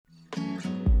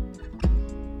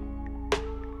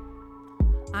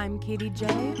I'm Katie J.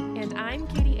 And I'm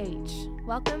Katie H.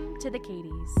 Welcome to the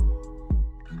Katies.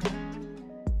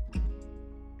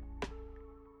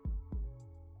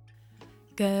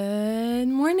 Good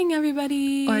morning,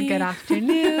 everybody. Or good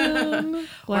afternoon,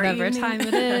 whatever time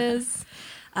it is.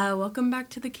 Welcome back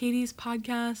to the Katies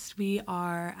podcast. We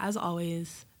are, as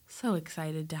always, so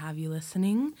excited to have you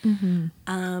listening.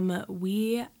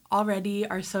 We already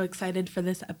are so excited for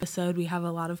this episode. We have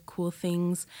a lot of cool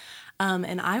things.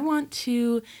 And I want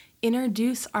to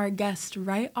introduce our guest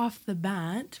right off the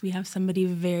bat. We have somebody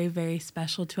very, very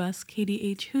special to us. Katie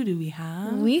H., who do we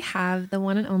have? We have the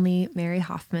one and only Mary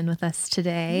Hoffman with us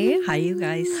today. Hi, you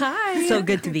guys. Hi. So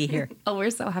good to be here. Oh,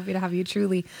 we're so happy to have you,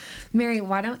 truly. Mary,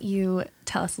 why don't you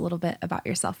tell us a little bit about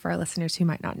yourself for our listeners who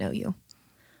might not know you?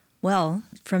 Well,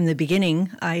 from the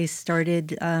beginning, I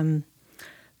started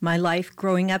my life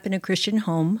growing up in a Christian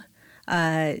home,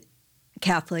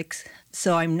 Catholics.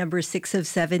 So I'm number 6 of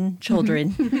 7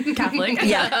 children. Catholic?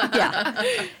 Yeah.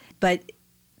 But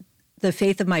the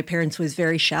faith of my parents was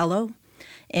very shallow.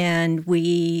 And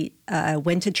we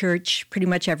went to church pretty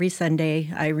much every Sunday.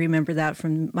 I remember that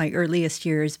from my earliest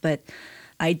years. But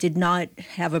I did not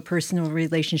have a personal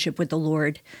relationship with the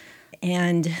Lord.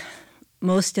 And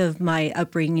most of my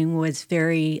upbringing was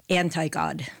very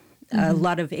anti-God. A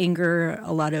lot of anger,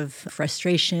 a lot of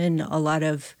frustration, a lot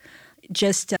of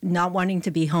just not wanting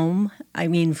to be home. I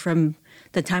mean, from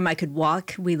the time I could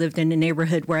walk, we lived in a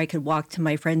neighborhood where I could walk to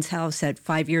my friend's house at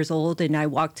 5 years old, and I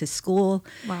walked to school.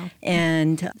 Wow.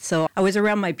 And so I was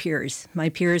around my peers. My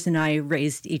peers and I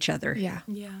raised each other. Yeah.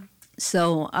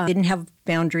 So I didn't have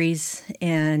boundaries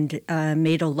and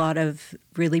made a lot of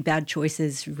really bad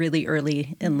choices really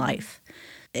early in life.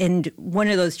 And one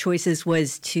of those choices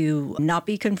was to not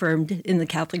be confirmed in the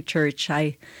Catholic Church.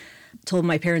 I told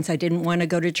my parents I didn't want to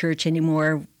go to church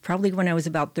anymore, probably when I was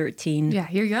about 13. Yeah,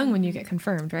 you're young when you get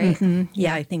confirmed, right?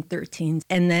 Yeah, I think 13.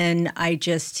 And then I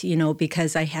just,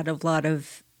 because I had a lot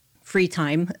of free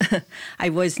time, I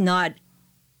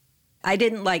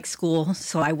didn't like school,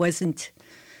 so I wasn't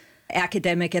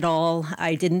academic at all.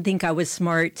 I didn't think I was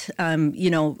smart.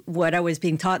 What I was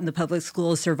being taught in the public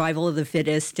school is survival of the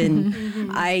fittest. And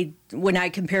when I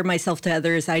compared myself to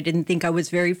others, I didn't think I was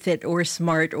very fit or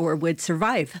smart or would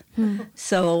survive.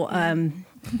 So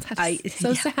That's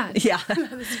so sad. Yeah.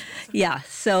 Yeah.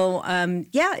 So,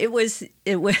 it was,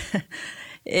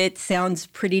 it sounds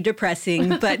pretty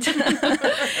depressing, but,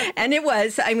 and it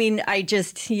was, I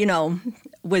just,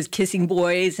 was kissing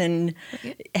boys and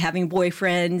having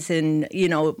boyfriends. And,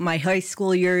 my high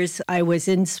school years, I was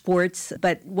in sports,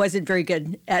 but wasn't very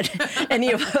good at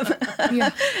any of them.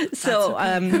 Yeah. So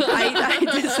I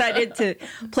decided to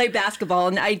play basketball.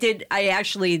 And I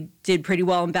actually did pretty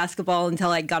well in basketball until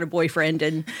I got a boyfriend.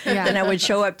 And then I would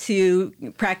show up to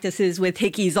practices with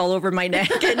hickeys all over my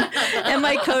neck. And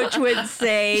my coach would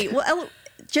say, well,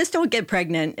 just don't get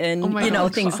pregnant and,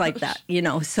 things like that,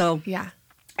 So Yeah.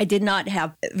 I did not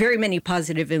have very many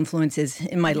positive influences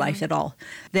in my life at all.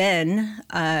 Then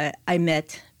I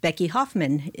met Becky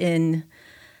Hoffman in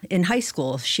high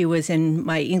school. She was in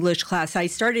my English class. I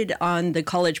started on the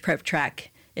college prep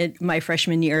track in my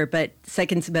freshman year, but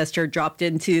second semester dropped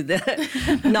into the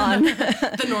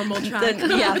The normal track.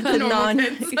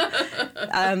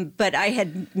 But I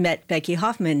had met Becky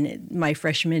Hoffman my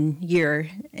freshman year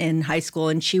in high school,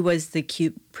 and she was the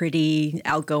cute, pretty,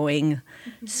 outgoing,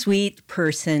 sweet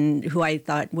person who I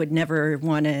thought would never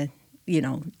want to,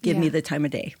 give me the time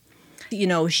of day.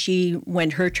 She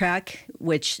went her track,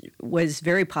 which was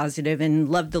very positive, and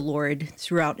loved the Lord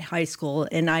throughout high school,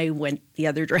 and I went the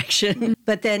other direction.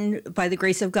 But then, by the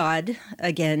grace of God,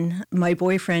 again, my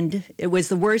boyfriend, it was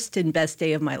the worst and best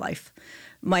day of my life.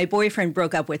 My boyfriend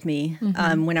broke up with me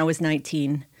when I was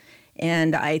 19,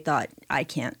 and I thought, I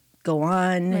can't go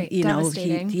on. Right.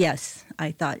 Devastating. Yes.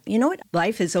 I thought, you know what?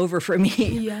 Life is over for me.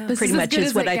 Yeah. Pretty much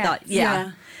is what I thought.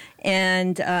 Yeah.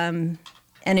 And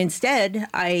instead,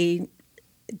 I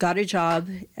got a job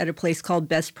at a place called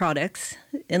Best Products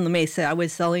in La Mesa. I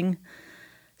was selling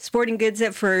sporting goods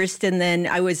at first, and then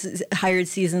I was hired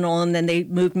seasonal, and then they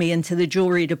moved me into the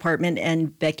jewelry department,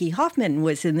 and Becky Hoffman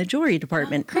was in the jewelry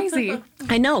department. Crazy.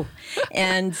 I know.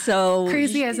 And so...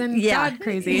 Crazy as in God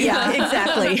crazy. Yeah,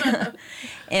 exactly.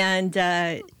 And,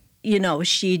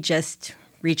 she just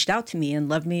reached out to me and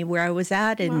loved me where I was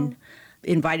at, and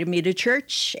invited me to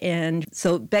church. And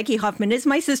so Becky Hoffman is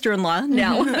my sister-in-law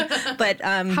now. But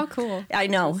how cool. I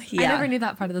know. Yeah. I never knew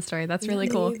that part of the story. That's really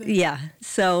cool. Yeah.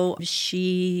 So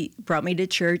she brought me to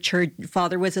church. Her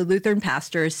father was a Lutheran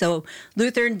pastor. So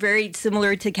Lutheran, very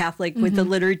similar to Catholic with the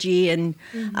liturgy, and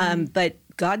but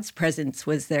God's presence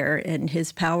was there and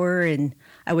his power. And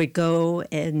I would go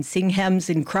and sing hymns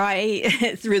and cry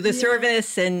through the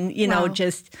service and, you know,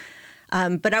 just,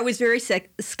 but I was very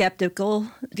skeptical.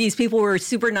 These people were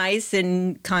super nice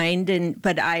and kind,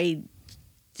 but I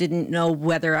didn't know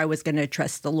whether I was going to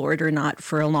trust the Lord or not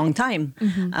for a long time.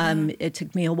 It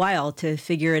took me a while to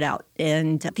figure it out.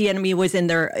 And the enemy was in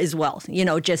there as well, you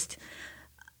know, just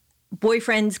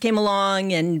boyfriends came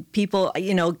along and people,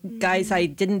 you know, guys I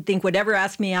didn't think would ever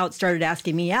ask me out started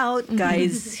asking me out,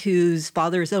 guys whose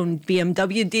fathers owned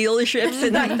BMW dealerships.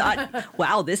 And I thought,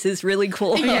 wow, this is really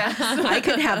cool. I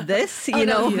could have this, you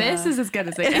know. This is as good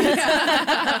as it gets.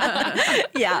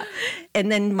 Yeah. And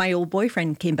then my old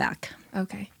boyfriend came back.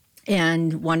 Okay.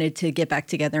 And wanted to get back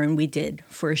together. And we did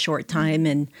for a short time.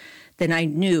 And then I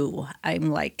knew,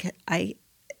 I'm like,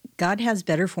 God has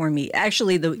better for me.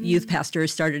 Actually, the youth pastor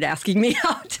started asking me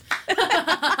out.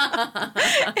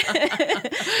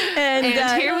 and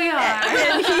here we are.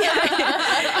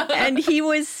 And he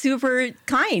was super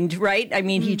kind, right? I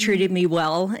mean, he treated me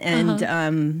well.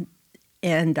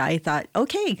 And I thought,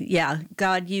 okay, yeah,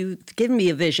 God, you've given me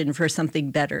a vision for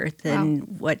something better than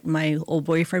what my old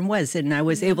boyfriend was. And I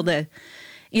was able to,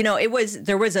 you know,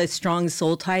 there was a strong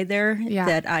soul tie there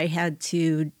that I had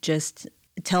to just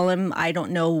tell him, I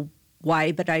don't know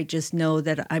why, but I just know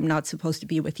that I'm not supposed to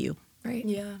be with you. Right.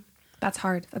 Yeah. That's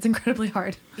hard. That's incredibly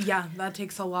hard. Yeah, that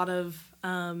takes a lot of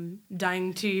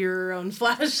dying to your own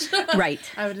flesh. Right.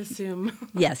 I would assume.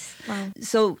 Yes. Wow.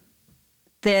 So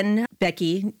then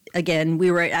Becky, again, we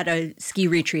were at a ski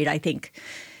retreat, I think,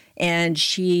 and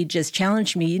she just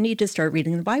challenged me, you need to start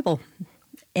reading the Bible.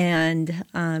 And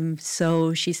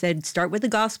so she said, start with the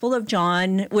Gospel of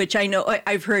John, which I know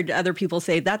I've heard other people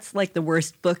say that's like the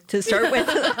worst book to start with.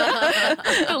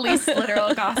 The least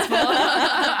literal gospel.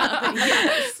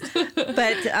 Yes.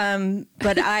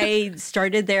 But I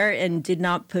started there and did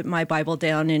not put my Bible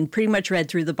down and pretty much read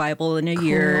through the Bible in a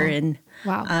year. And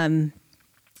wow.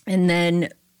 And then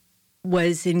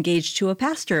was engaged to a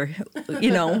pastor,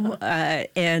 you know,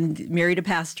 and married a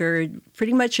pastor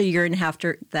pretty much a year and a half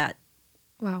after that.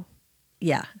 Wow.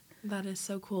 Yeah. That is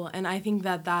so cool. And I think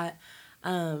that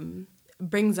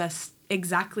brings us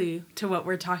exactly to what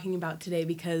we're talking about today,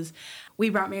 because we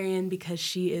brought Marian because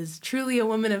she is truly a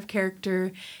woman of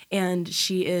character and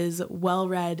she is well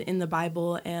read in the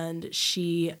Bible and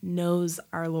she knows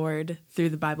our Lord through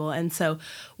the Bible. And so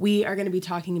we are going to be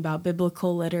talking about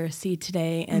biblical literacy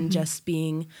today and just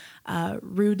being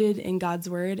rooted in God's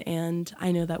word. And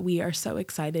I know that we are so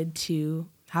excited to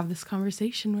have this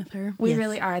conversation with her. We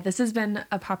really are. This has been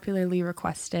a popularly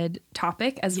requested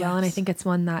topic as well. And I think it's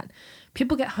one that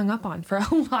people get hung up on for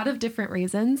a lot of different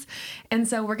reasons. And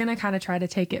so we're going to kind of try to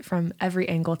take it from every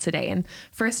angle today. And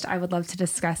first, I would love to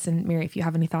discuss, and Mary, if you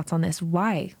have any thoughts on this,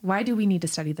 why do we need to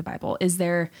study the Bible? Is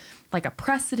there like a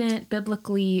precedent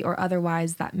biblically or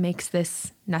otherwise that makes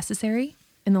this necessary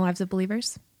in the lives of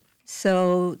believers?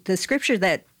 So the scripture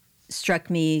that struck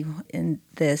me in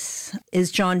this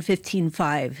is John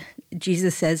 15:5.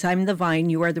 Jesus says, I'm the vine,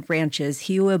 you are the branches.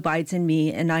 He who abides in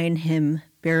me and I in him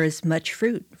bears much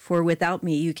fruit, for without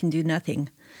me you can do nothing.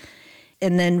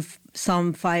 And then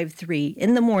Psalm 5:3,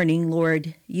 in the morning,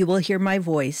 Lord, you will hear my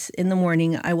voice. In the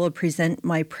morning, I will present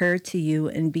my prayer to you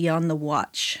and be on the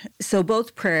watch. So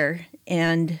both prayer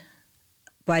and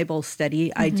Bible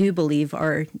study, I do believe,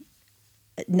 are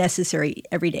necessary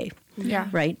every day. Yeah.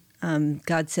 Right?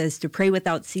 God says to pray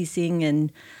without ceasing.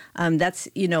 And that's,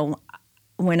 you know,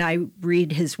 when I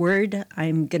read his word,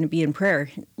 I'm going to be in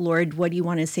prayer. Lord, what do you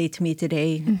want to say to me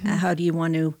today? How do you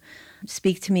want to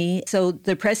speak to me? So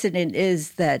the precedent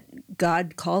is that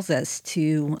God calls us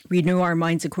to renew our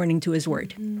minds according to his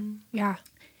word. Yeah.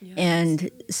 Yes.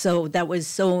 And so that was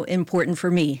so important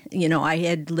for me. You know, I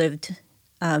had lived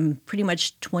pretty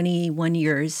much 21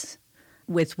 years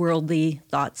with worldly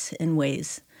thoughts and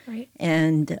ways. Right.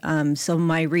 And so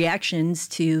my reactions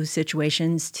to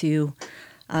situations, to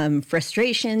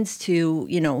frustrations, to,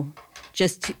 you know,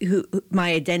 just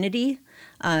my identity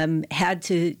had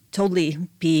to totally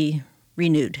be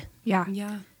renewed. Yeah.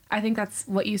 Yeah. I think that's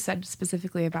what you said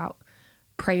specifically about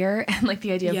prayer and like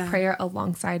the idea of prayer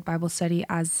alongside Bible study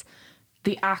as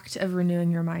the act of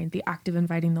renewing your mind, the act of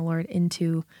inviting the Lord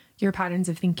into your patterns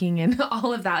of thinking and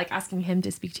all of that, like asking him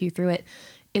to speak to you through it,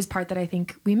 is part that I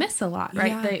think we miss a lot,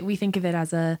 right? Yeah. That we think of it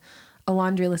as a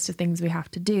laundry list of things we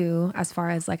have to do, as far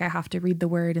as like I have to read the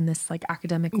word in this like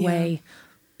academic way,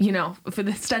 you know, for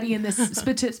the study in this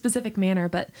specific manner.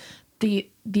 But the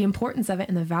importance of it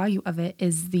and the value of it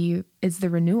is the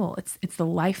renewal. It's the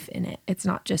life in it. It's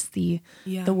not just the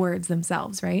words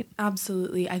themselves, right?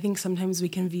 Absolutely. I think sometimes we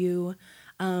can view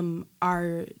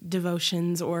our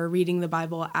devotions or reading the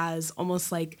Bible as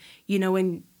almost like, you know,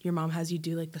 when your mom has you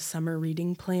do like the summer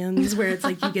reading plans where it's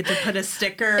like you get to put a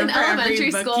sticker in for elementary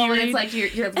every book school, you when read. it's like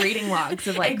you're reading logs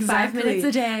of like Exactly. 5 minutes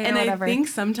a day and or whatever. I think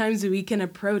sometimes we can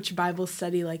approach Bible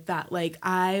study like that. Like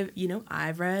I've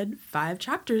read 5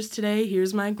 chapters today.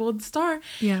 Here's my gold star.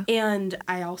 Yeah. And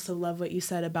I also love what you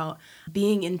said about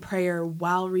being in prayer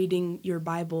while reading your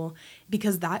Bible,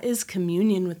 because that is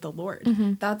communion with the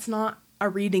Lord. That's not a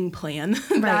reading plan.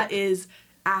 That is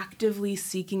actively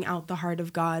seeking out the heart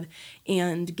of God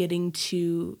and getting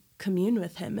to commune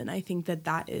with him. And I think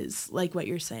that is like what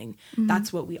you're saying.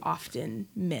 That's what we often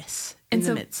miss in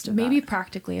the midst of maybe that.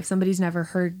 practically, if somebody's never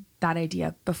heard that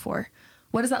idea before,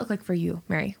 what does that look like for you,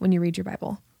 Mary, when you read your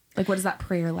Bible? Like, what does that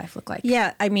prayer life look like?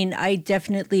 Yeah, I mean, I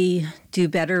definitely do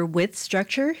better with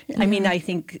structure. I mean, I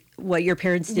think what your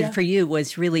parents did for you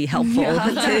was really helpful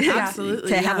Absolutely,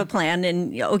 to have a plan.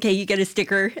 And okay, you get a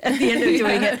sticker at the end of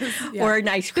doing it, or an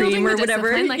ice cream Building or the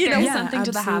whatever. discipline, like you there know? is something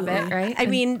to the habit, absolutely. right? I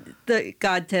mean,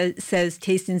 God says,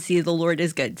 "Taste and see the Lord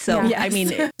is good." So Yeah. I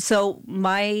mean, so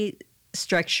my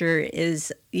structure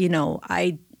is, you know,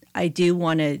 I do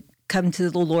want to come to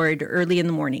the Lord early in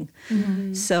the morning.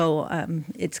 So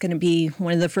it's going to be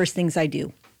one of the first things I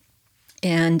do.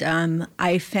 And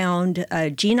I found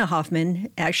Gina Hoffman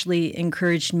actually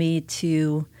encouraged me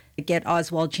to get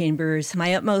Oswald Chambers,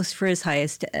 my utmost for his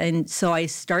highest. And so I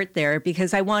start there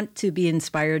because I want to be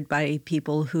inspired by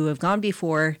people who have gone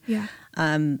before. Yeah.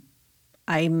 I'm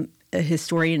a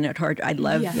historian at heart. I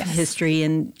love history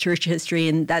and church history.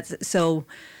 And that's so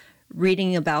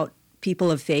reading about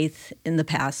people of faith in the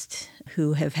past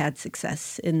who have had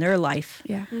success in their life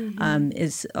Yeah.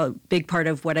 is a big part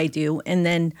of what I do. And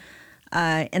then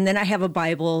I have a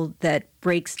Bible that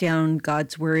breaks down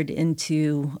God's word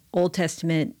into Old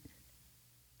Testament,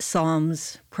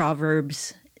 Psalms,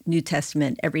 Proverbs, New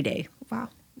Testament every day. Wow.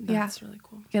 That's really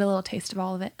cool. Get a little taste of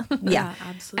all of it. Yeah.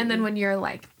 Absolutely. And then when you're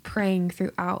like praying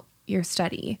throughout your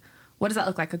study, what does that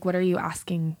look like? Like, what are you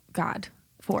asking God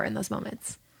for in those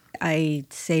moments? I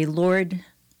say, Lord,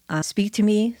 speak to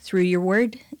me through your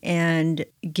word and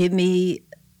give me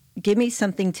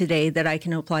something today that I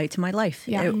can apply to my life,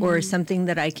 or something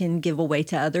that I can give away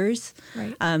to others.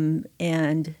 Right.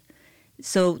 And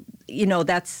so, you know,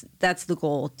 that's the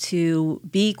goal, to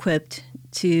be equipped,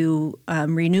 to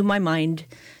renew my mind,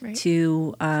 Right.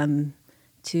 to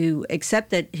accept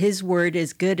that his word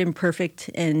is good and perfect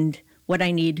and what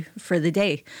I need for the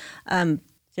day.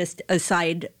 Just a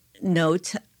side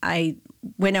note,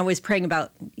 when I was praying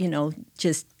about, you know,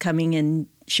 just coming and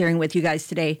sharing with you guys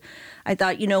today, I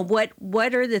thought, you know, what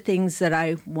are the things that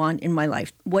I want in my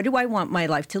life? What do I want my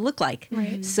life to look like?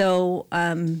 Right. So,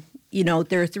 you know,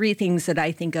 there are 3 things that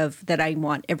I think of that I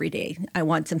want every day. I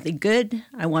want something good,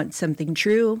 I want something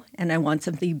true, and I want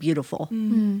something beautiful.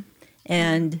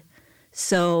 And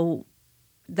so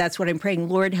that's what I'm praying.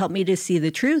 Lord, help me to see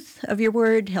the truth of your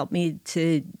word. Help me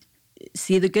to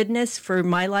see the goodness for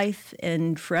my life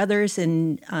and for others,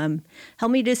 and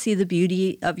help me to see the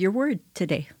beauty of your word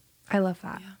today. I love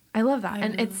that. I love that.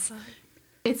 And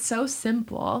it's so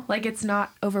simple. Like, it's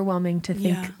not overwhelming to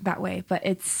think that way, but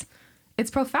it's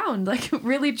profound. Like,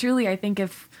 really, truly, I think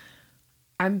if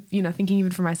I'm, you know, thinking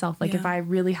even for myself, like if I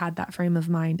really had that frame of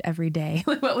mind every day,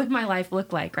 like what would my life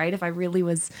look like, right? If I really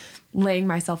was laying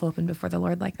myself open before the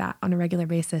Lord like that on a regular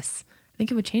basis, I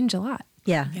think it would change a lot.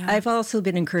 Yeah. I've also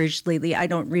been encouraged lately. I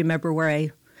don't remember where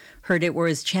I heard it or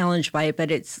was challenged by it,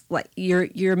 but it's like your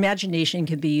imagination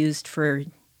can be used for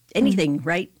anything,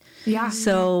 right? Yeah.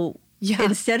 So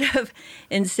instead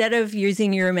of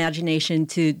using your imagination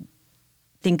to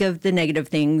think of the negative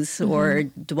things or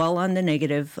dwell on the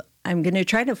negative, I'm going to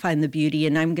try to find the beauty,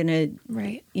 and I'm going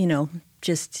to, you know,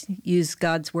 just use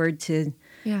God's word to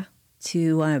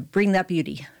bring that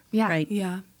beauty. Yeah. Right.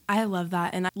 Yeah. I love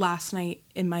that. And last night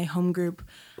in my home group,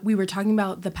 we were talking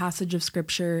about the passage of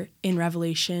scripture in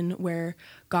Revelation where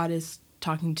God is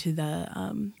talking to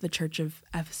the church of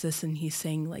Ephesus, and he's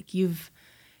saying, like, you've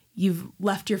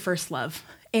left your first love.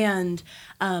 And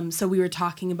so we were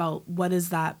talking about what does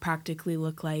that practically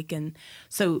look like. And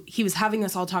so he was having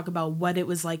us all talk about what it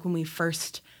was like when we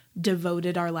first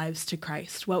devoted our lives to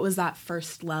Christ. What was that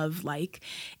first love like?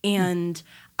 And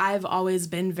I've always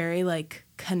been very like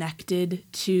connected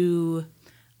to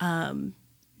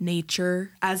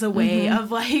nature as a way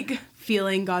of like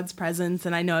feeling God's presence.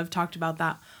 And I know I've talked about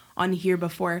that on here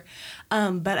before.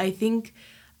 But I think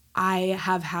I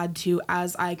have had to,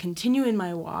 as I continue in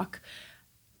my walk,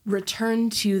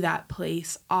 return to that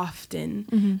place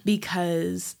often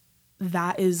because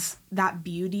that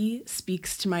beauty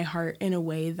speaks to my heart in a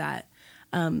way that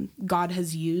God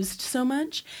has used so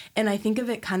much. And I think of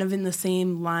it kind of in the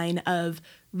same line of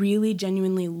really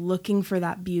genuinely looking for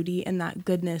that beauty and that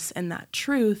goodness and that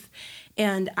truth,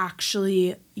 and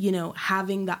actually,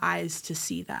 having the eyes to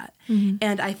see that.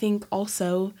 And I think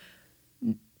also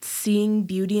seeing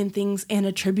beauty in things and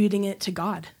attributing it to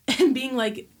God and being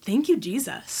like, thank you,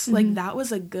 Jesus. Like, that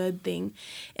was a good thing.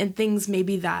 And things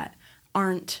maybe that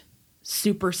aren't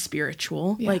super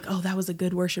spiritual, like, oh, that was a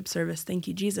good worship service, thank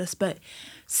you, Jesus. But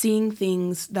seeing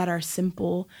things that are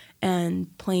simple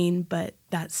and plain, but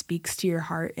that speaks to your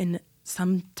heart in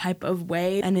some type of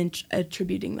way, and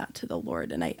attributing that to the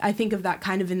Lord. And I think of that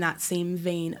kind of in that same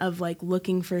vein of like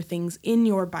looking for things in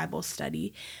your Bible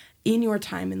study, in your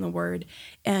time in the Word,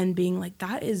 and being like,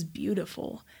 that is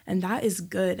beautiful and that is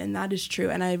good and that is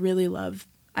true. And I really love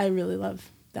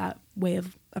that way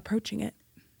of approaching it.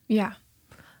 Yeah.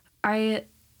 I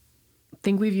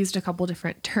think we've used a couple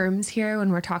different terms here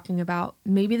when we're talking about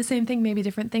maybe the same thing, maybe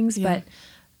different things. Yeah.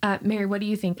 But Mary, what do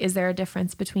you think? Is there a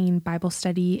difference between Bible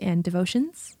study and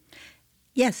devotions?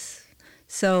 Yes.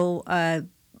 So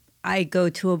I go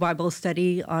to a Bible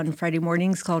study on Friday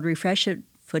mornings called Refresh at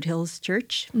Foothills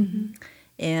Church.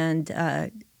 And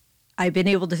I've been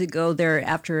able to go there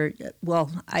after,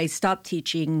 I stopped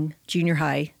teaching junior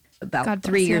high about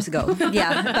 3 years ago.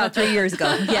 Yeah, about 3 years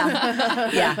ago.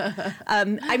 Yeah.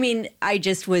 I mean, I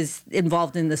just was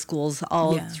involved in the schools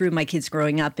all through my kids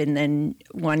growing up, and then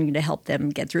wanting to help them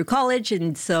get through college.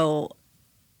 And so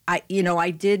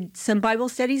I did some Bible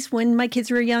studies when my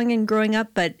kids were young and growing up,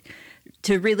 but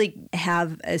to really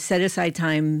have a set aside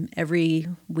time every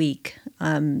week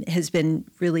has been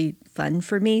really fun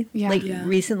for me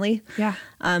recently. Yeah.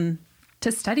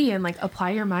 To study and like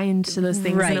apply your mind to those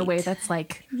things in a way that's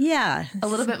like a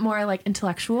little bit more like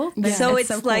intellectual. So it's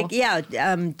so like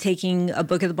cool. Taking a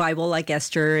book of the Bible like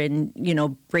Esther and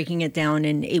breaking it down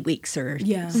in 8 weeks or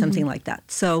something like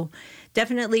that. So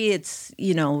definitely it's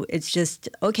just,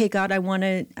 okay, God, I want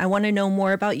to know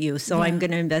more about you, so I'm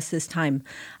going to invest this time.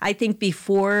 I think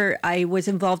before I was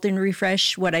involved in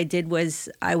Refresh, what I did was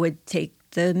I would take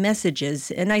the messages,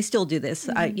 and I still do this.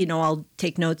 I'll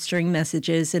take notes during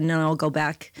messages, and then I'll go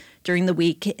back during the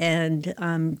week and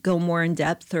go more in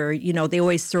depth. Or they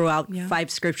always throw out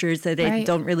 5 scriptures that I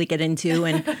don't really get into,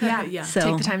 and so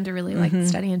take the time to really like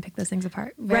study and pick those things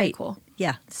apart. Very cool.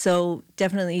 Yeah, so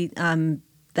definitely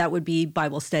that would be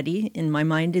Bible study in my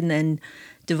mind, and then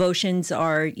devotions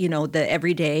are the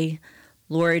everyday.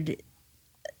 Lord,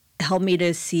 help me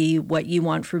to see what you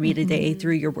want for me today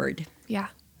through your word. Yeah.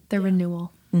 The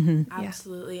renewal.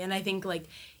 Absolutely. And I think like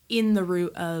in the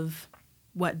root of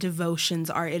what devotions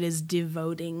are, it is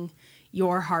devoting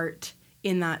your heart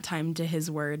in that time to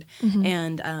his word.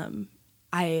 And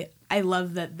I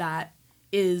love that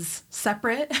is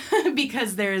separate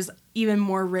because there's even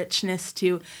more richness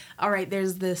to, all right,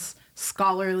 there's this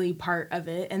scholarly part of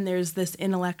it and there's this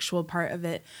intellectual part of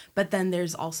it, but then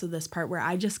there's also this part where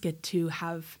I just get to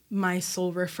have my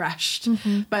soul refreshed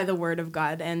by the word of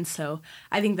God. And so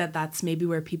I think that's maybe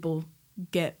where people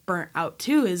get burnt out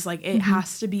too, is like it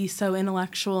has to be so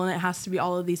intellectual and it has to be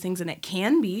all of these things, and it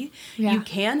can be. You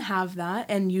can have that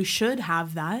and you should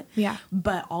have that.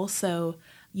 But also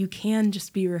you can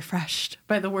just be refreshed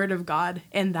by the word of God,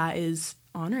 and that is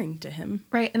honoring to him.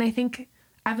 Right. And I think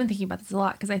I've been thinking about this a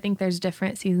lot because I think there's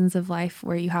different seasons of life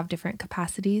where you have different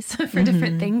capacities for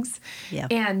different things. Yeah.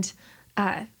 And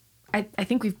I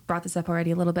think we've brought this up already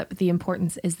a little bit, but the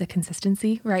importance is the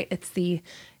consistency, right? It's the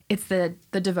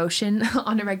devotion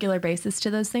on a regular basis to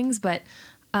those things. But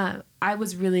I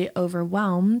was really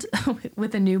overwhelmed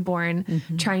with a newborn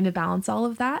trying to balance all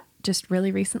of that just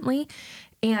really recently.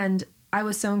 And I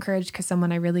was so encouraged because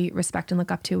someone I really respect and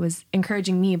look up to was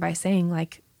encouraging me by saying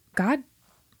like, God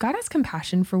has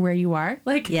compassion for where you are.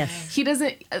 Like, he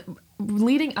doesn't,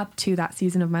 leading up to that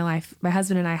season of my life, my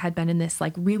husband and I had been in this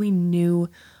like really new,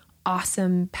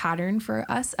 awesome pattern for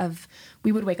us of,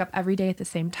 we would wake up every day at the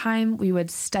same time. We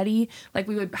would study, like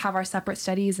we would have our separate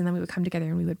studies, and then we would come together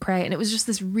and we would pray. And it was just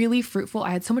this really fruitful, I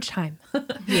had so much time.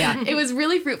 It was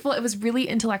really fruitful. It was really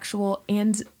intellectual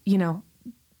and,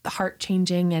 heart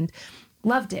changing, and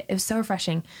loved it. It was so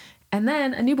refreshing. And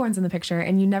then a newborn's in the picture,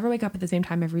 and you never wake up at the same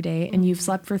time every day, and you've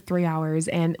slept for 3 hours,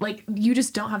 and like you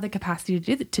just don't have the capacity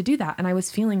to do that. And I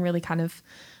was feeling really kind of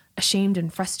ashamed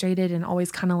and frustrated, and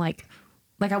always kind of like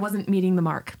I wasn't meeting the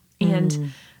mark.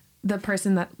 And the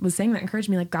person that was saying that encouraged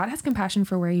me, like, God has compassion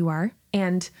for where you are,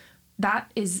 and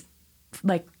that is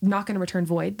like not going to return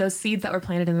void, those seeds that were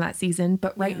planted in that season.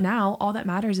 But right now, all that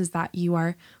matters is that you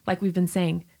are, like we've been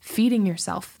saying, feeding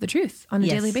yourself the truth on a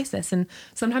daily basis. And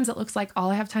sometimes it looks like all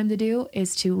I have time to do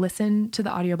is to listen to the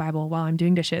audio Bible while I'm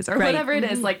doing dishes or whatever it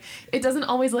is. Like, it doesn't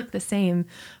always look the same,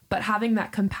 but having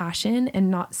that compassion and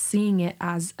not seeing it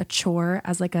as a chore,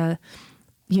 as like a,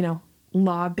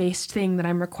 law-based thing that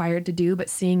I'm required to do, but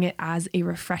seeing it as a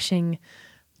refreshing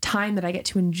time that I get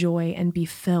to enjoy and be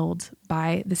filled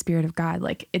by the Spirit of God.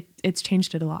 Like, it's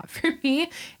changed it a lot for me,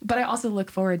 but I also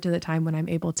look forward to the time when I'm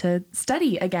able to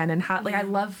study again and I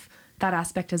love that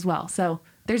aspect as well. So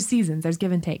there's seasons, there's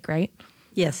give and take, right?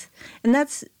 Yes. And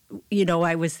that's,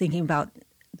 I was thinking about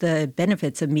the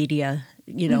benefits of media,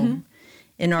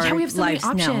 in our we have so lives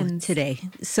many now options today.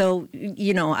 So,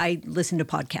 I listen to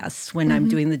podcasts when I'm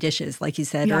doing the dishes, like you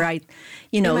said, or I,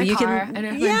 in my you car, can, and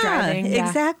if I'm driving,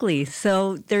 exactly.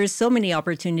 So there's so many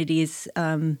opportunities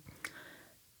and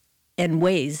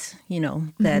ways,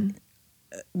 that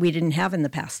we didn't have in the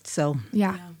past. So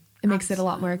it makes it a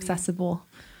lot more accessible.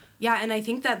 Yeah, and I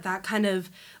think that kind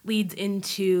of leads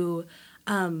into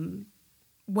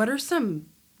what are some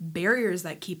barriers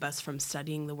that keep us from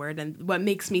studying the word. And what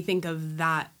makes me think of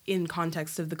that in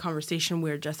context of the conversation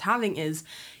we're just having is,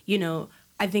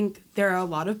 I think there are a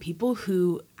lot of people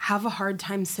who have a hard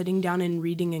time sitting down and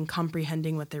reading and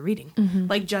comprehending what they're reading.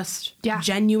 Like, just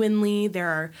genuinely, there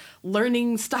are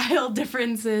learning style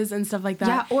differences and stuff like that.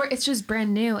 Yeah, or it's just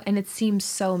brand new and it seems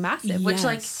so massive, which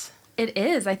it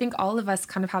is. I think all of us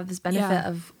kind of have this benefit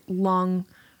of long,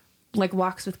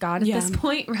 walks with God at this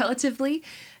point, relatively.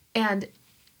 And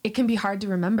it can be hard to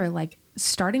remember,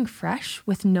 starting fresh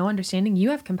with no understanding. You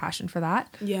have compassion for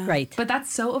that. Yeah. Right. But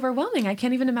that's so overwhelming. I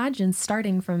can't even imagine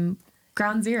starting from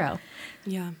ground zero.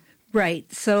 Yeah. Right.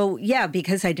 So,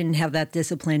 because I didn't have that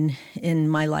discipline in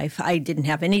my life, I didn't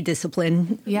have any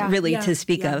discipline really to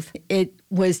speak of. It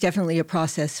was definitely a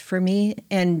process for me,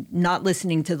 and not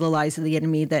listening to the lies of the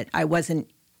enemy that I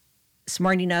wasn't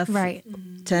smart enough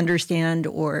to understand,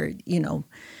 or,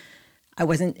 I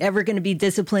wasn't ever going to be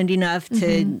disciplined enough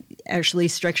to actually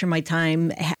structure my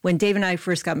time. When Dave and I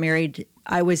first got married,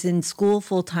 I was in school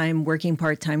full-time, working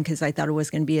part-time, because I thought I was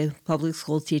going to be a public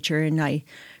school teacher, and I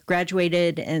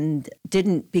graduated and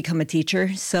didn't become a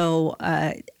teacher, so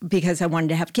because I wanted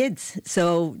to have kids.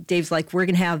 So Dave's like, we're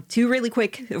going to have 2 really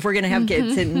quick if we're going to have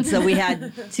kids. And so we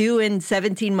had 2 in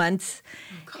 17 months.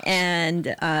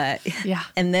 And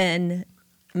then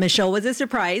Michelle was a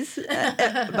surprise.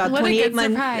 About 28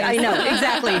 months. Surprise. I know,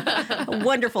 exactly. A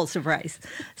wonderful surprise.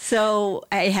 So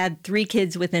I had 3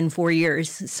 kids within 4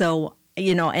 years. So,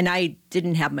 and I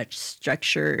didn't have much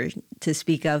structure to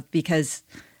speak of because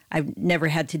I've never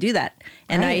had to do that.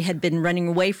 And I had been running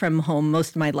away from home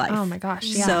most of my life. Oh my gosh.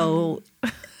 Yeah. So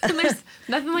and there's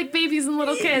nothing like babies and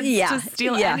little kids to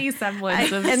steal any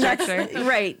semblance of structure.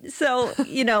 Right. So,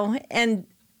 and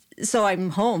so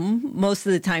I'm home most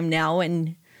of the time now,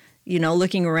 and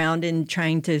looking around and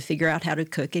trying to figure out how to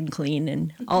cook and clean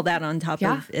and all that on top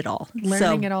of it all.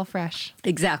 Learning it all fresh.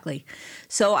 Exactly.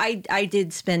 So I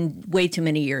did spend way too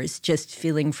many years just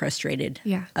feeling frustrated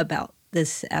about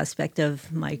this aspect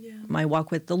of my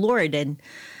walk with the Lord.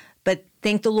 But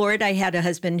thank the Lord, I had a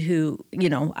husband who,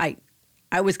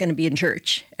 I was going to be in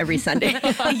church every Sunday. You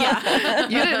didn't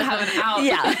have an out.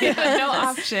 You had no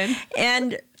option.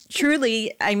 And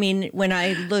truly, when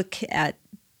I look at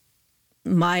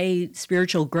my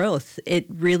spiritual growth, it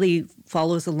really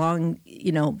follows along,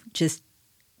 just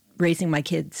raising my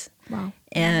kids. Wow.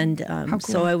 And cool.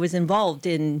 So I was involved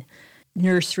in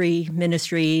nursery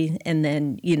ministry, and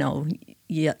then,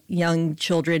 young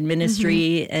children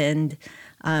ministry, and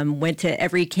went to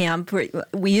every camp.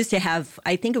 We used to have,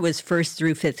 I think it was 1st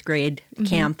through 5th grade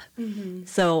camp.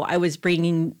 So I was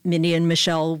bringing Minnie and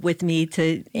Michelle with me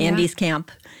to Andy's camp.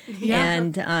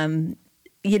 And,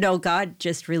 God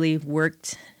just really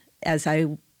worked as I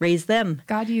raised them.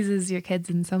 God uses your kids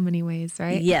in so many ways,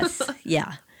 right? Yes.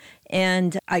 Yeah.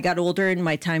 And I got older and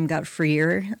my time got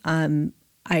freer.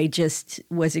 I just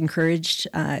was encouraged,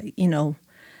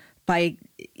 by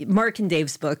Mark and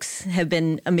Dave's books have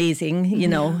been amazing,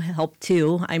 helped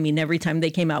too. Every time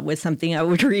they came out with something, I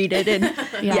would read it. And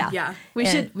We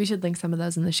should link some of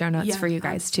those in the show notes for you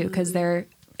guys too, because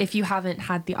if you haven't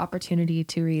had the opportunity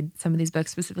to read some of these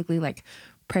books, specifically like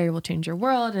Prayer Will Change Your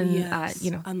World and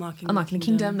Unlocking the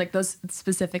Kingdom, like those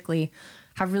specifically,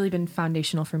 have really been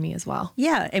foundational for me as well.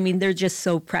 Yeah, I mean, they're just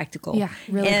so practical. Yeah,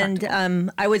 really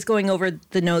And I was going over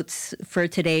the notes for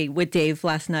today with Dave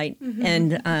last night,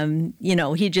 and,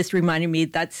 he just reminded me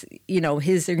that's,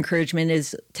 his encouragement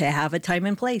is to have a time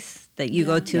and place that you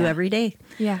go to every day.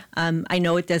 Yeah. I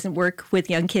know it doesn't work with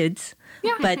young kids.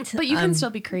 Yeah, but you can still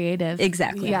be creative.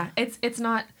 Exactly. Yeah, it's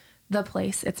not the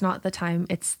place, it's not the time,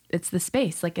 it's the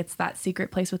space. Like, it's that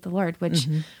secret place with the Lord, which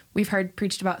we've heard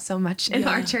preached about so much in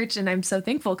our church, and I'm so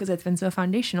thankful because it's been so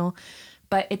foundational.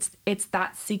 But it's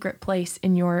that secret place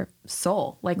in your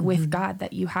soul, like with God,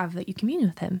 that you commune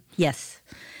with Him. Yes.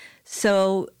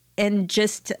 So, and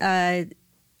just as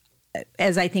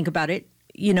I think about it,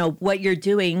 what you're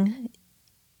doing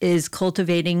is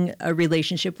cultivating a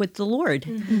relationship with the Lord.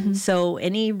 So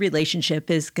any relationship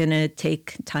is going to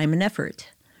take time and effort,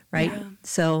 right? Yeah.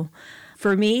 So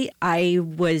for me, I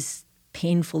was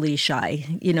painfully shy,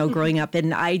 growing up,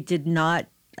 and I didn't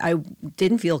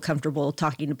feel comfortable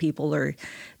talking to people or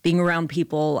being around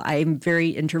people. I'm very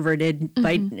introverted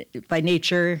by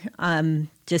nature,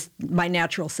 just my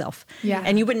natural self. Yeah.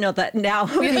 And you wouldn't know that now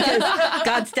because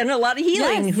God's done a lot of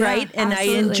healing, right? And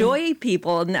absolutely. I enjoy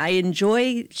people, and I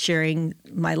enjoy sharing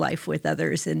my life with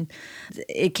others. And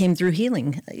it came through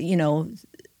healing,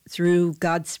 through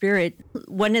God's Spirit.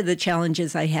 One of the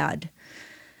challenges I had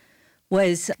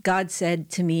was God said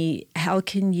to me, how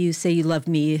can you say you love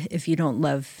me if you don't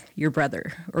love your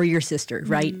brother or your sister,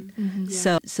 right?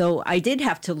 Yeah. So I did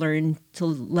have to learn to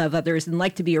love others and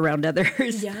like to be around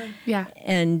others. Yeah.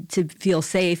 And to feel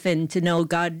safe and to know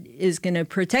God is going to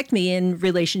protect me in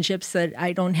relationships, that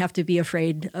I don't have to be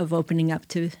afraid of opening up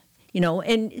to,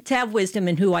 and to have wisdom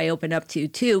in who I open up to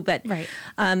too. But, right.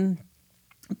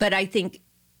 But I think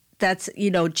that's,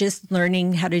 just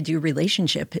learning how to do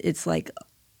relationship. It's like,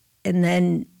 and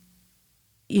then,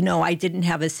 I didn't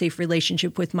have a safe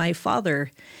relationship with my father,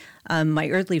 my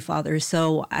earthly father.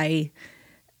 So I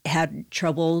had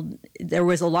trouble. There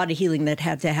was a lot of healing that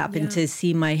had to happen to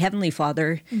see my heavenly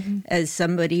father as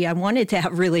somebody I wanted to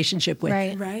have a relationship with.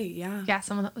 Right, yeah. Yeah,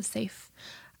 someone that was safe.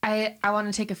 I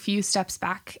want to take a few steps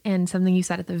back, and something you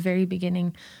said at the very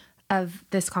beginning of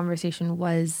this conversation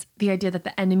was the idea that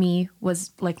the enemy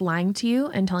was like lying to you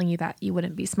and telling you that you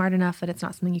wouldn't be smart enough, that it's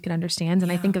not something you could understand. And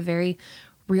I think a very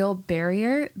real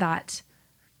barrier that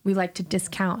we like to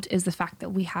discount is the fact that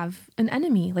we have an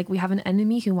enemy. Like, we have an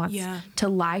enemy who wants to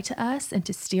lie to us and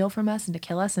to steal from us and to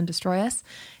kill us and destroy us.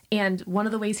 And one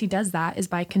of the ways he does that is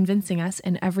by convincing us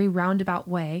in every roundabout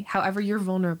way, however you're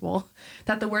vulnerable,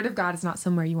 that the word of God is not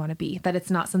somewhere you want to be, that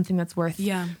it's not something that's worth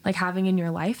like having in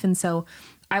your life. And so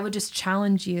I would just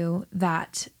challenge you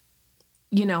that,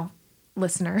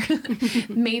 listener,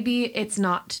 maybe it's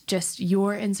not just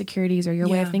your insecurities or your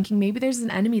way of thinking. Maybe there's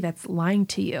an enemy that's lying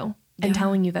to you and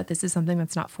telling you that this is something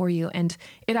that's not for you. And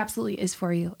it absolutely is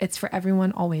for you. It's for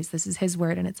everyone always. This is his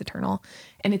word, and it's eternal,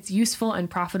 and it's useful and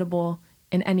profitable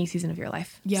in any season of your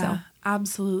life. Yeah,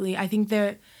 absolutely. I think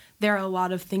there are a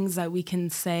lot of things that we can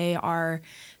say are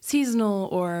seasonal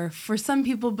or for some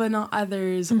people but not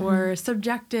others, or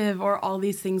subjective, or all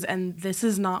these things, and this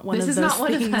is not one of those things. This is not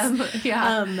one of them.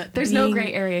 Yeah. There's no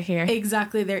gray area here.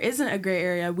 Exactly. There isn't a gray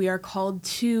area. We are called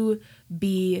to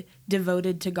be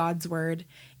devoted to God's word.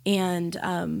 And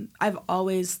I've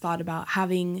always thought about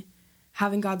having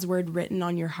God's word written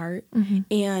on your heart.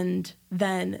 And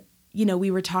then, we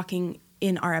were talking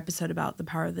in our episode about the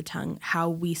power of the tongue, how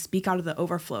we speak out of the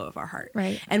overflow of our heart.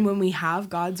 Right. And when we have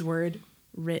God's word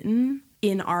written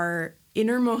in our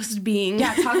innermost being.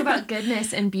 Yeah, talk about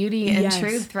goodness and beauty and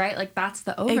truth, right? Like, that's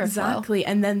the overflow. Exactly.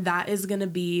 And then that is going to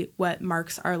be what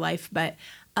marks our life. But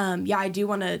I do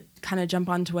want to kind of jump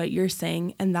onto what you're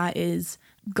saying, and that is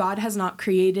God has not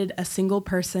created a single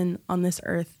person on this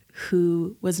earth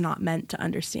who was not meant to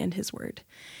understand his word.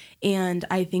 And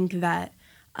I think that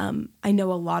I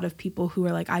know a lot of people who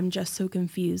are like, I'm just so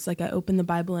confused. Like, I open the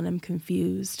Bible and I'm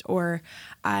confused, or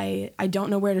I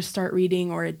don't know where to start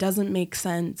reading, or it doesn't make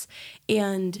sense.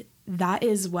 And that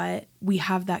is what we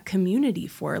have that community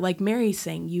for. Like Mary's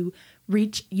saying, you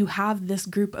have this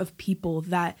group of people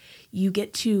that you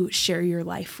get to share your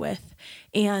life with.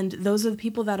 And those are the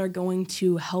people that are going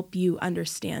to help you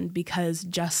understand, because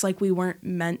just like we weren't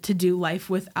meant to do life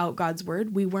without God's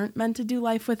word, we weren't meant to do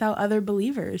life without other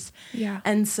believers. Yeah.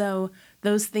 And so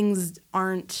those things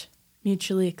aren't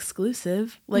mutually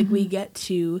exclusive. Like, we get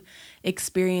to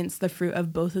experience the fruit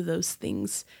of both of those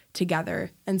things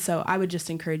together. And so I would just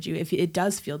encourage you, if it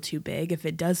does feel too big, if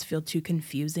it does feel too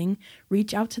confusing,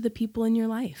 reach out to the people in your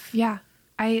life. Yeah.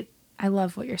 I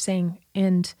love what you're saying.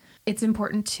 And it's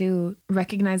important to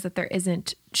recognize that there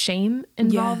isn't shame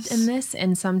involved in this.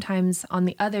 And sometimes on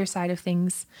the other side of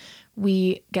things,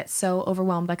 we get so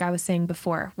overwhelmed, like I was saying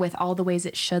before, with all the ways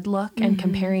it should look and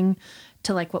comparing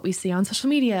to like what we see on social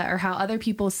media or how other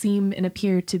people seem and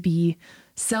appear to be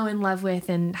so in love with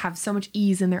and have so much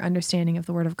ease in their understanding of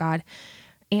the Word of God.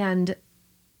 And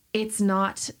it's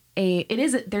not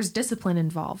there's discipline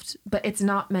involved, but it's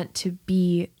not meant to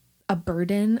be a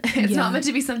burden. It's not meant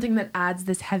to be something that adds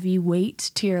this heavy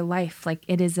weight to your life. Like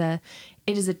it is a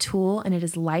tool, and it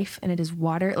is life, and it is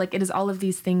water. Like it is all of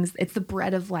these things. It's the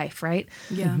bread of life, right?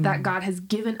 Yeah. That God has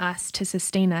given us to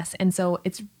sustain us. And so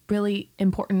it's really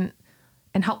important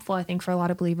and helpful, I think, for a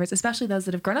lot of believers, especially those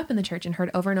that have grown up in the church and heard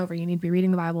over and over, you need to be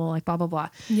reading the Bible, like blah, blah, blah.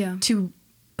 Yeah. To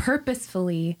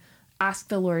purposefully ask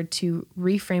the Lord to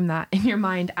reframe that in your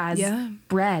mind as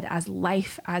bread, as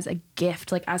life, as a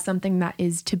gift, like as something that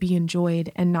is to be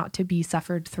enjoyed and not to be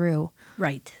suffered through.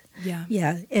 Right. Yeah.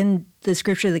 Yeah. And the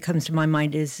scripture that comes to my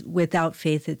mind is, without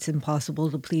faith, it's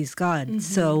impossible to please God.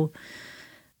 So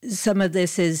some of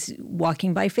this is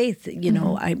walking by faith. You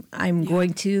know, I'm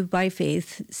going to, by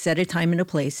faith, set a time and a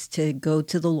place to go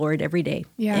to the Lord every day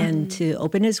and to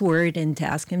open his word and to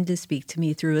ask him to speak to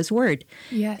me through his word.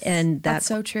 Yes. And that's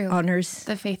so true. Honors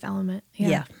the faith element.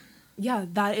 Yeah. Yeah,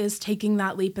 that is taking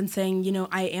that leap and saying, you know,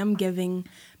 I am giving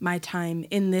my time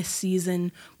in this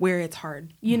season where it's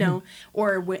hard, you know,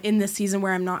 or in this season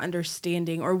where I'm not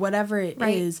understanding or whatever it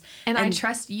is. And I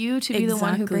trust you to be the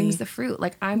one who brings the fruit.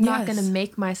 Like I'm not going to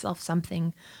make myself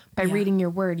something by reading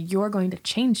your word. You're going to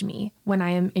change me when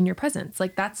I am in your presence.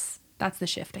 Like that's the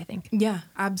shift, I think. Yeah,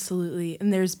 absolutely.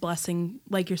 And there's blessing,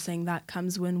 like you're saying, that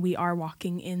comes when we are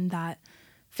walking in that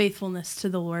faithfulness to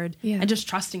the Lord and just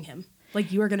trusting him.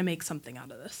 Like, you are going to make something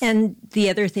out of this. And the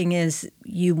other thing is,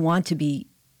 you want to be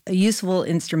a useful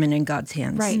instrument in God's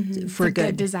hands, for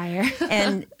good desire.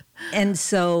 and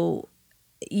so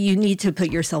you need to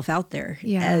put yourself out there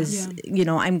as, you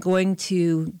know, I'm going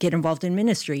to get involved in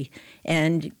ministry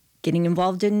and getting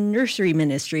involved in nursery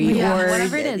ministry or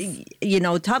whatever it is, you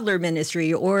know, toddler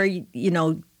ministry or, you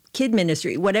know, kid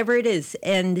ministry, whatever it is.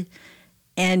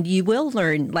 And you will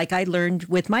learn, like I learned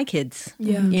with my kids.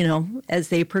 You know, as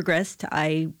they progressed,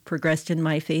 I progressed in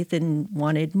my faith and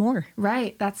wanted more.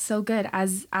 Right. That's so good.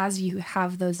 As you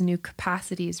have those new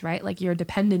capacities, right? Like your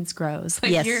dependence grows.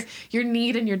 Like your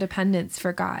need and your dependence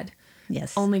for God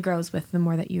only grows with the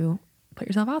more that you put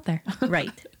yourself out there.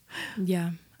 Right.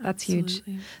 Yeah. That's huge.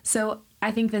 So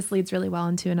I think this leads really well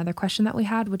into another question that we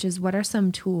had, which is, what are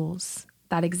some tools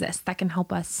that exist that can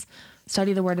help us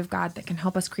study the Word of God, that can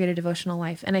help us create a devotional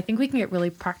life? And I think we can get really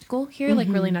practical here, like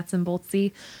really nuts and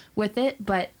boltsy with it.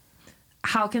 But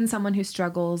how can someone who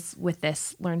struggles with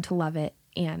this learn to love it?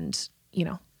 And, you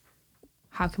know,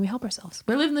 how can we help ourselves?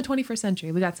 We live in the 21st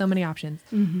century. We got so many options.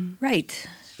 Right.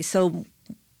 So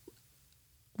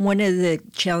one of the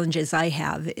challenges I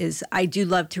have is I do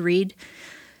love to read.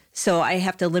 So I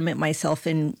have to limit myself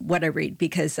in what I read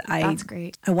because That's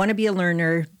great. I want to be a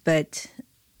learner, but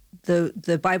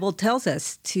the Bible tells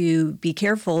us to be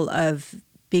careful of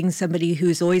being somebody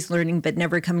who's always learning but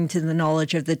never coming to the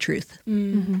knowledge of the truth.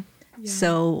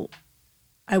 So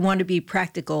I want to be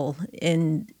practical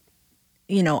in,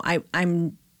 you know,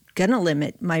 I'm going to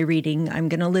limit my reading. I'm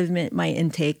going to limit my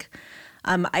intake.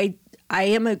 I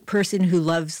am a person who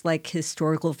loves like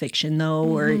historical fiction, though,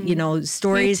 or you know,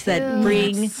 stories that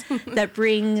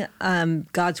bring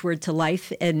God's word to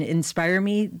life and inspire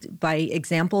me by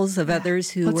examples of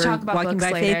others who Let's were talk about walking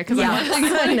by later, faith.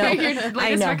 I know. Your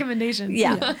latest recommendation.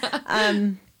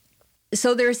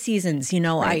 So there are seasons, you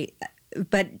know.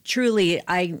 But truly,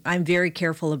 I'm very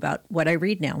careful about what I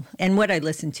read now and what I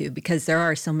listen to, because there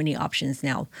are so many options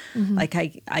now. Like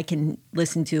I can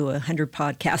listen to 100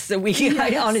 podcasts a week.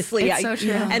 So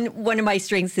true. And one of my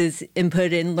strengths is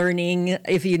input and learning.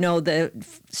 If you know the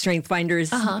Strength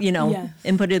Finders, you know,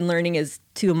 input and learning is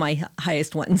two of my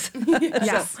highest ones.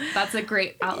 Yes, that's a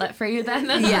great outlet for you then.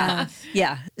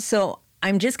 Yeah. So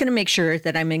I'm just going to make sure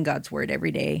that I'm in God's Word every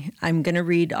day. I'm going to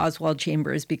read Oswald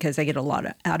Chambers because I get a lot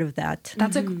out of that.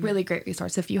 That's a really great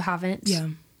resource. If you haven't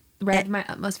read My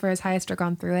Utmost for His Highest or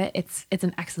gone through it, it's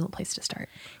an excellent place to start.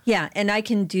 Yeah, and I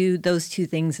can do those two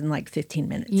things in like 15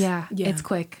 minutes. Yeah. It's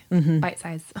quick, bite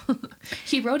size.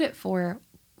 He wrote it for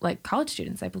like college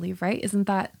students, I believe, right? Isn't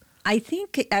that? I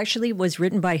think it actually was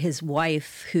written by his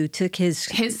wife, who took his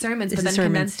sermons, but then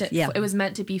condensed it. It was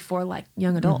meant to be for like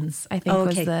young adults. I think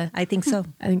was the. I think so.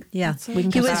 I think we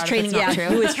can. He was training.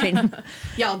 He was training.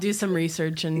 I'll do some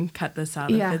research and cut this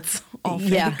out if it's all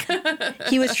fake.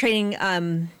 He was training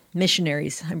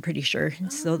missionaries. I'm pretty sure.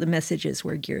 So the messages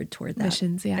were geared toward that.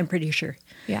 Missions. Yeah, I'm pretty sure.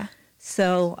 Yeah.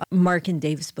 So Mark and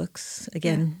Dave's books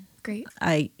again. Great.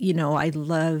 I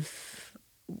love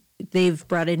they've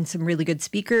brought in some really good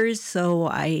speakers. So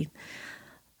I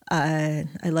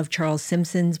love Charles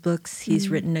Simpson's books. He's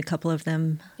written a couple of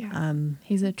them. Yeah.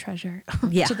 He's a treasure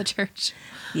to the church.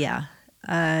 Yeah.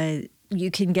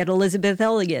 You can get Elizabeth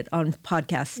Elliot on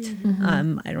podcast.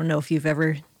 I don't know if you've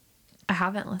ever. I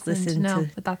haven't listened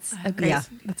but that's a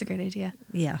great idea.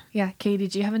 Yeah. Yeah. Katie,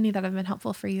 do you have any that have been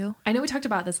helpful for you? I know we talked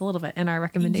about this a little bit in our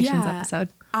recommendations episode.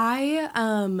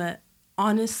 I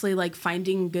honestly, like,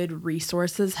 finding good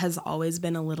resources has always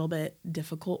been a little bit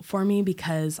difficult for me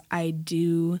because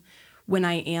when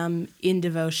I am in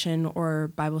devotion or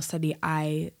Bible study,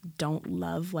 I don't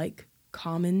love like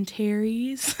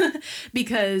commentaries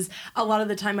because a lot of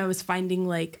the time I was finding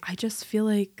like, I just feel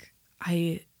like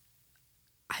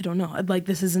I don't know, like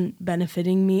this isn't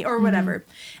benefiting me or whatever.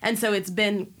 And so it's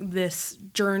been this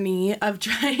journey of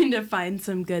trying to find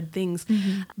some good things.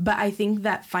 But I think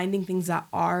that finding things that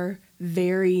are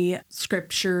very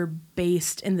scripture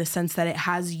based in the sense that it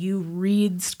has you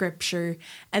read scripture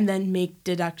and then make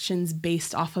deductions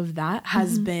based off of that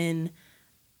has been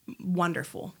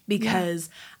wonderful because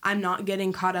I'm not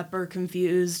getting caught up or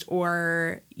confused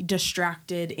or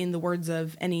distracted in the words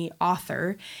of any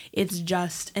author. It's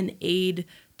just an aid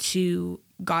to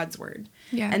God's word.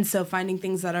 Yeah. And so finding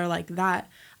things that are like that,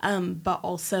 but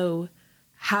also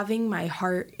having my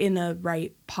heart in a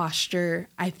right posture,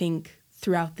 I think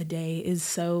throughout the day is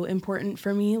so important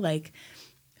for me. Like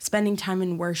spending time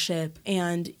in worship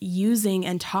and using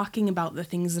and talking about the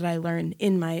things that I learn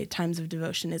in my times of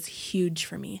devotion is huge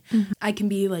for me. I can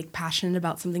be like passionate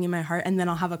about something in my heart and then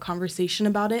I'll have a conversation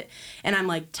about it and I'm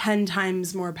like 10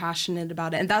 times more passionate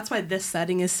about it. And that's why this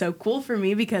setting is so cool for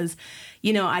me because,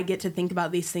 you know, I get to think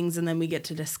about these things and then we get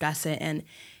to discuss it and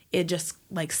it just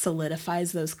like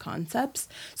solidifies those concepts.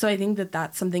 So I think that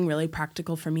that's something really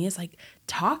practical for me is like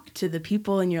talk to the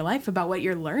people in your life about what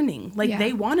you're learning. Like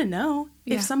they want to know.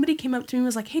 If somebody came up to me and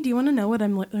was like, hey, do you want to know what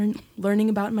I'm learning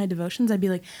about in my devotions? I'd be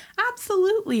like,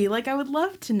 absolutely. Like I would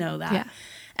love to know that. Yeah.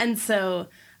 And so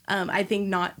I think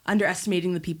not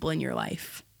underestimating the people in your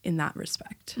life in that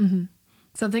respect.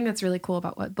 Something that's really cool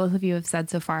about what both of you have said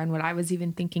so far and what I was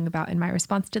even thinking about in my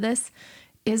response to this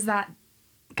is that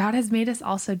God has made us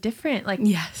all so different. Like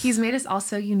he's made us all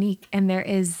so unique and there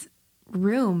is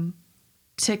room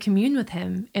to commune with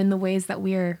him in the ways that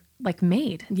we're like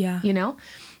made. Yeah. You know,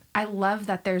 I love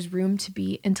that there's room to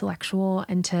be intellectual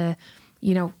and to,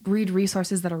 you know, read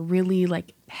resources that are really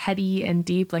like heady and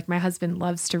deep. Like my husband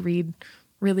loves to read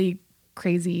really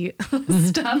crazy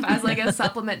stuff as like a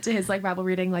supplement to his like Bible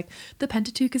reading, like the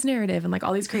Pentateuch is narrative and like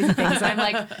all these crazy things. And I'm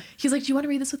like, he's like, do you want to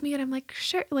read this with me? And I'm like,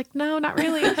 sure. Like, no, not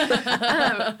really.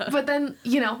 But then,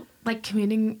 you know, like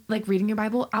communing, like reading your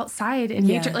Bible outside in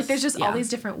nature, like there's just all these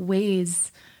different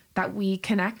ways that we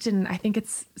connect. And I think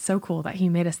it's so cool that he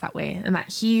made us that way and that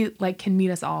he like can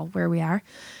meet us all where we are.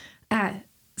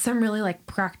 Some really like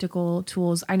practical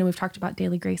tools. I know we've talked about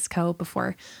Daily Grace Co.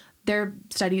 before. Their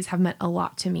studies have meant a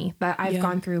lot to me, but I've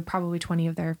gone through probably 20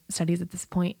 of their studies at this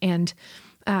point, and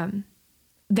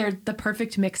they're the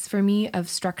perfect mix for me of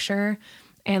structure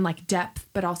and like depth,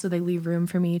 but also they leave room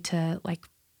for me to like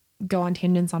go on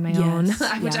tangents on my own,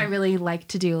 which I really like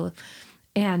to do.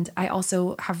 And I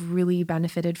also have really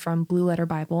benefited from Blue Letter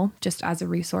Bible just as a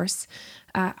resource.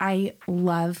 I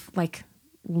love like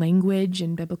language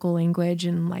and biblical language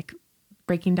and like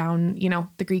breaking down, you know,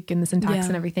 the Greek and the syntax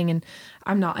and everything. And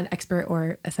I'm not an expert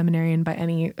or a seminarian by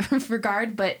any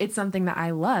regard, but it's something that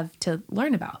I love to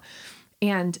learn about.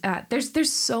 And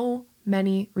there's so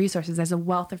many resources. There's a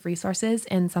wealth of resources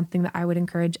and something that I would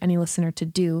encourage any listener to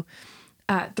do.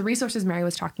 The resources Mary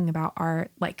was talking about are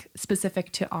like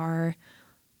specific to our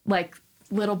like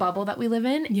little bubble that we live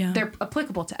in. Yeah. They're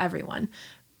applicable to everyone.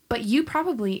 But you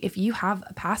probably, if you have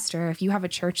a pastor, if you have a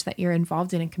church that you're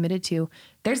involved in and committed to,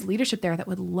 there's leadership there that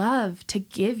would love to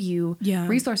give you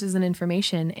resources and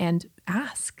information and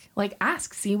ask,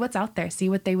 see what's out there, see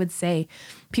what they would say.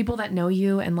 People that know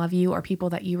you and love you or people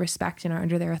that you respect and are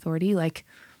under their authority, like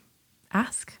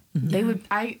ask. They would,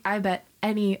 I bet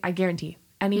I guarantee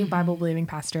any Bible believing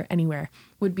pastor anywhere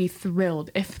would be thrilled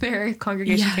if their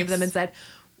congregation came to them and said,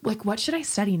 like, what should I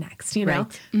study next? You know,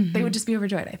 they would just be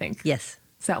overjoyed, I think. Yes.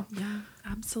 So, yeah,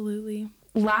 absolutely.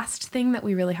 Last thing that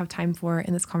we really have time for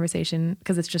in this conversation,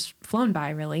 because it's just flown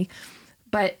by really,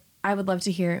 but I would love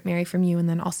to hear, Mary, from you. And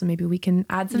then also maybe we can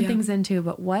add some things into,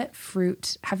 but what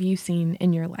fruit have you seen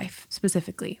in your life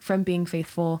specifically from being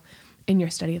faithful in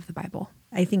your study of the Bible?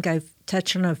 I think I've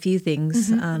touched on a few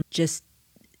things. Just,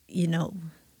 you know,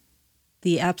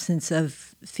 the absence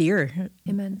of fear.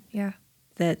 Amen. Yeah.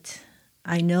 That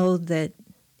I know that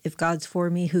if God's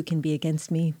for me, who can be against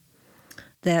me?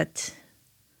 That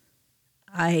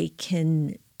I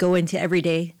can go into every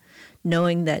day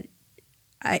knowing that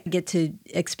I get to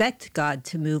expect God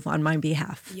to move on my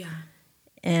behalf. Yeah.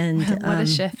 And What a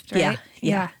shift, right?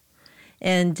 Yeah.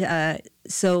 And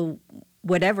so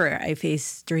whatever I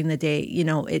face during the day,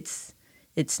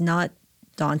 it's not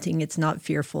daunting. It's not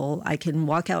fearful. I can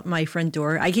walk out my front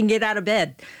door. I can get out of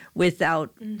bed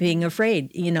without being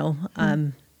afraid,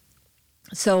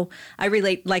 So I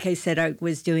relate, like I said, I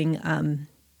was doing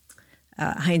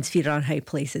Hind's Feet on High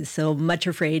Places. So Much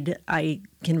Afraid, I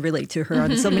can relate to her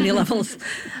on so many levels.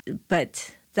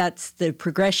 But that's the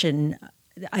progression.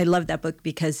 I love that book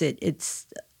because it's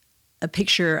a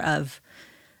picture of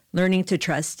learning to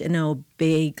trust and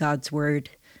obey God's word.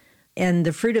 And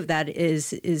the fruit of that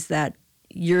is that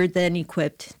you're then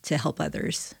equipped to help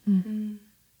others. Mm-hmm.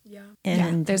 Yeah.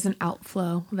 And there's an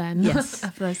outflow then yes,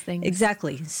 of those things.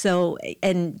 Exactly. So,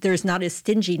 and there's not a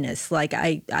stinginess. Like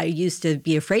I used to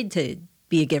be afraid to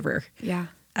be a giver. Yeah.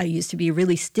 I used to be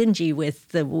really stingy with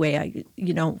the way I,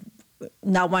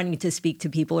 not wanting to speak to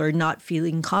people or not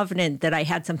feeling confident that I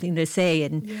had something to say.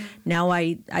 And now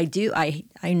I do. I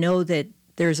know that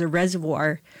there's a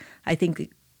reservoir. I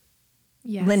think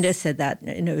Linda said that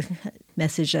in a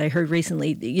message that I heard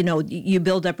recently. You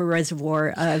build up a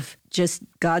reservoir of just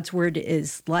God's word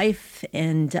is life.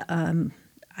 And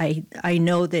I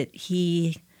know that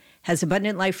he has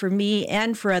abundant life for me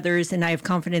and for others. And I have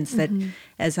confidence that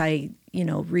as I,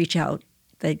 reach out,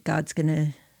 that God's going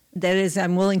to, that is,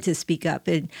 I'm willing to speak up.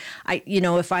 And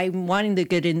if I'm wanting the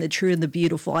good and the true and the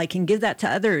beautiful, I can give that to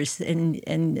others and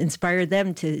inspire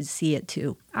them to see it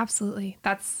too. Absolutely.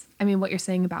 That's, what you're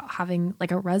saying about having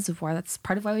like a reservoir, that's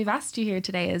part of why we've asked you here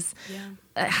today is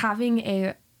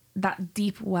having that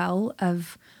deep well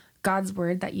of God's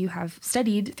word that you have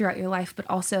studied throughout your life, but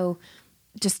also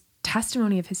just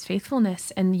testimony of his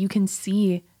faithfulness. And you can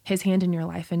see his hand in your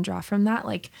life and draw from that.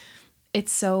 Like,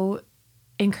 it's so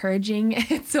encouraging.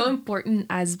 It's so important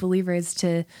as believers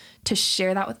to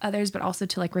share that with others, but also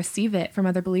to like receive it from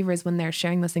other believers when they're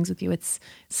sharing those things with you. It's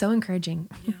so encouraging.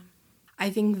 Yeah. I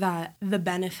think that the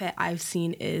benefit I've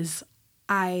seen is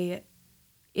in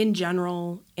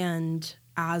general and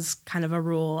as kind of a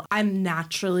rule, I'm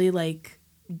naturally like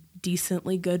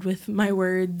decently good with my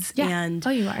words. Yeah. And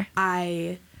you are.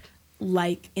 I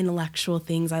like intellectual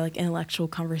things. I like intellectual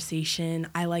conversation.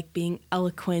 I like being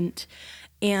eloquent.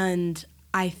 And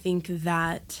I think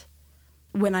that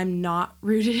when I'm not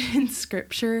rooted in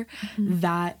scripture,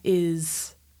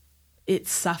 it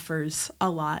suffers a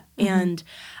lot. And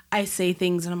I say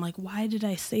things and I'm like, why did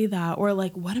I say that? Or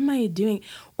like, what am I doing?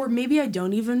 Or maybe I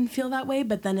don't even feel that way,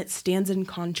 but then it stands in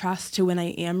contrast to when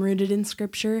I am rooted in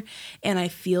scripture and I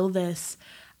feel this,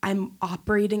 I'm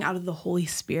operating out of the Holy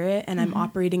Spirit and I'm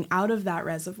operating out of that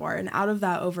reservoir and out of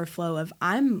that overflow of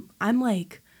I'm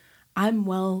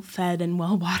well fed and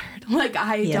well watered. Like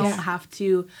I don't have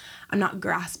to, I'm not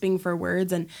grasping for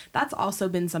words. And that's also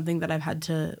been something that I've had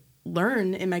to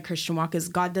learn in my Christian walk is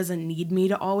God doesn't need me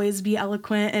to always be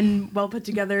eloquent and well put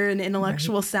together and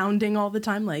intellectual sounding all the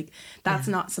time. Like that's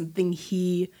not something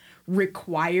he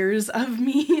requires of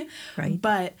me. Right.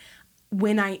 But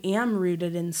when I am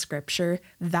rooted in scripture,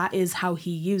 that is how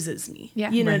he uses me. Yeah.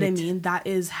 You know what I mean? That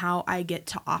is how I get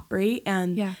to operate.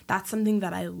 And that's something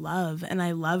that I love. And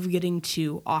I love getting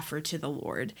to offer to the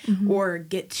Lord or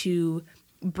get to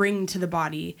bring to the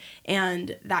body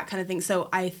and that kind of thing. So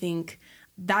I think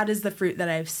that is the fruit that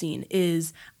I've seen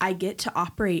is I get to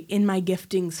operate in my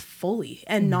giftings fully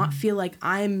and not feel like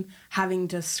I'm having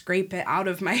to scrape it out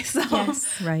of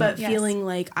myself, but feeling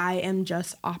like I am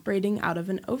just operating out of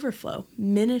an overflow.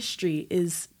 Ministry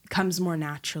comes more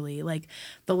naturally. Like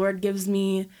the Lord gives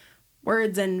me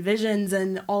words and visions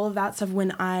and all of that stuff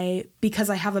because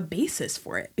I have a basis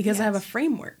for it, because I have a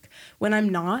framework. When I'm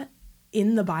not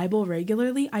in the Bible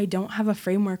regularly, I don't have a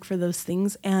framework for those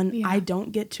things and I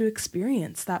don't get to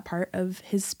experience that part of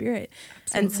his spirit.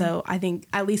 Absolutely. And so I think,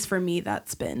 at least for me,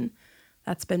 that's been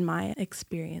my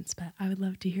experience, but I would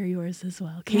love to hear yours as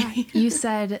well, Katie. Yeah. You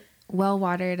said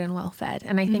well-watered and well-fed.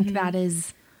 And I think that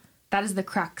is the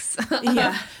crux of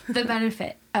the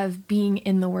benefit of being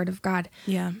in the Word of God.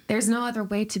 Yeah. There's no other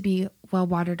way to be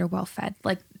well-watered or well-fed.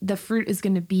 Like the fruit is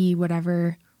going to be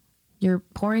whatever you're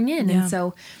pouring in. Yeah. And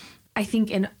so I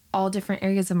think in all different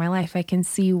areas of my life, I can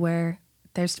see where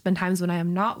there's been times when I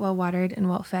am not well-watered and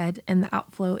well-fed and the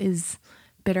outflow is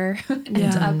bitter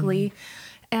and ugly.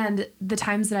 And the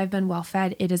times that I've been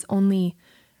well-fed, it has only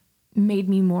made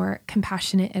me more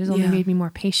compassionate. It has only made me more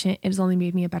patient. It has only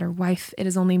made me a better wife. It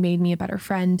has only made me a better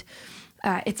friend.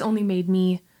 It's only made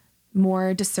me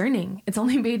more discerning. It's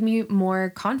only made me more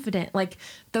confident. Like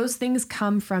those things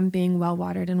come from being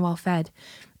well-watered and well-fed.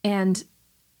 And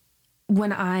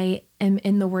when I am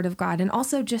in the Word of God. And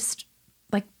also just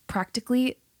like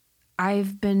practically,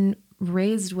 I've been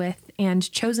raised with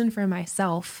and chosen for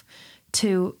myself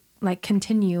to like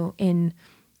continue in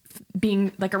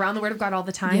being like around the Word of God all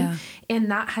the time. Yeah. And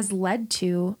that has led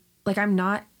to like, I'm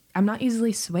not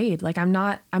easily swayed. Like I'm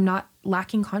not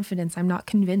lacking confidence. I'm not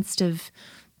convinced of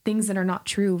things that are not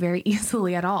true very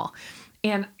easily at all.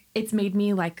 And it's made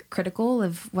me like critical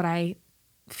of what I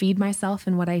feed myself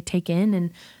and what I take in.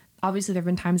 And obviously there've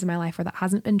been times in my life where that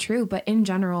hasn't been true, but in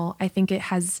general, I think it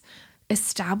has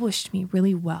established me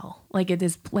really well. Like it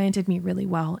has planted me really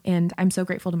well. And I'm so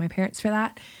grateful to my parents for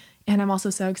that. And I'm also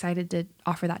so excited to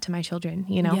offer that to my children,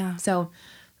 you know? Yeah. So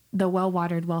the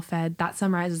well-watered, well-fed, that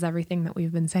summarizes everything that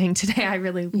we've been saying today. I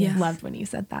really loved when you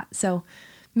said that. So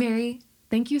Mary,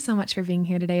 thank you so much for being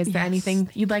here today. Is there anything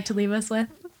you'd like to leave us with?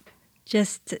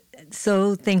 Just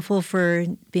so thankful for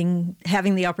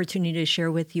having the opportunity to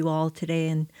share with you all today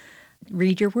and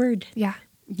read your word. Yeah.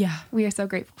 Yeah. We are so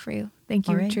grateful for you. Thank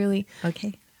you, All right. truly.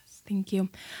 Okay. Thank you.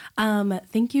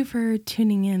 Thank you for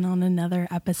tuning in on another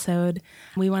episode.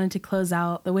 We wanted to close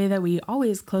out the way that we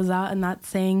always close out, and that's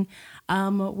saying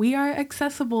we are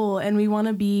accessible and we want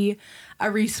to be a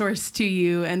resource to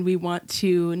you and we want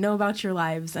to know about your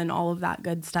lives and all of that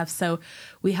good stuff. So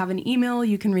we have an email.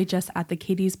 You can reach us at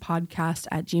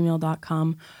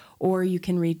thekatiespodcast@gmail.com, or you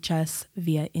can reach us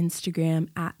via Instagram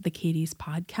at The Katie's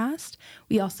Podcast.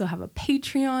 We also have a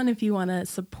Patreon if you want to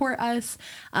support us.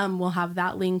 We'll have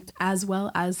that linked, as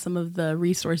well as some of the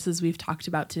resources we've talked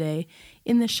about today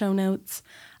in the show notes.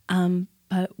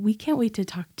 But we can't wait to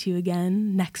talk to you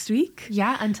again next week.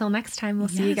 Yeah. Until next time, we'll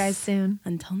see you guys soon.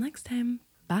 Until next time,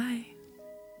 bye.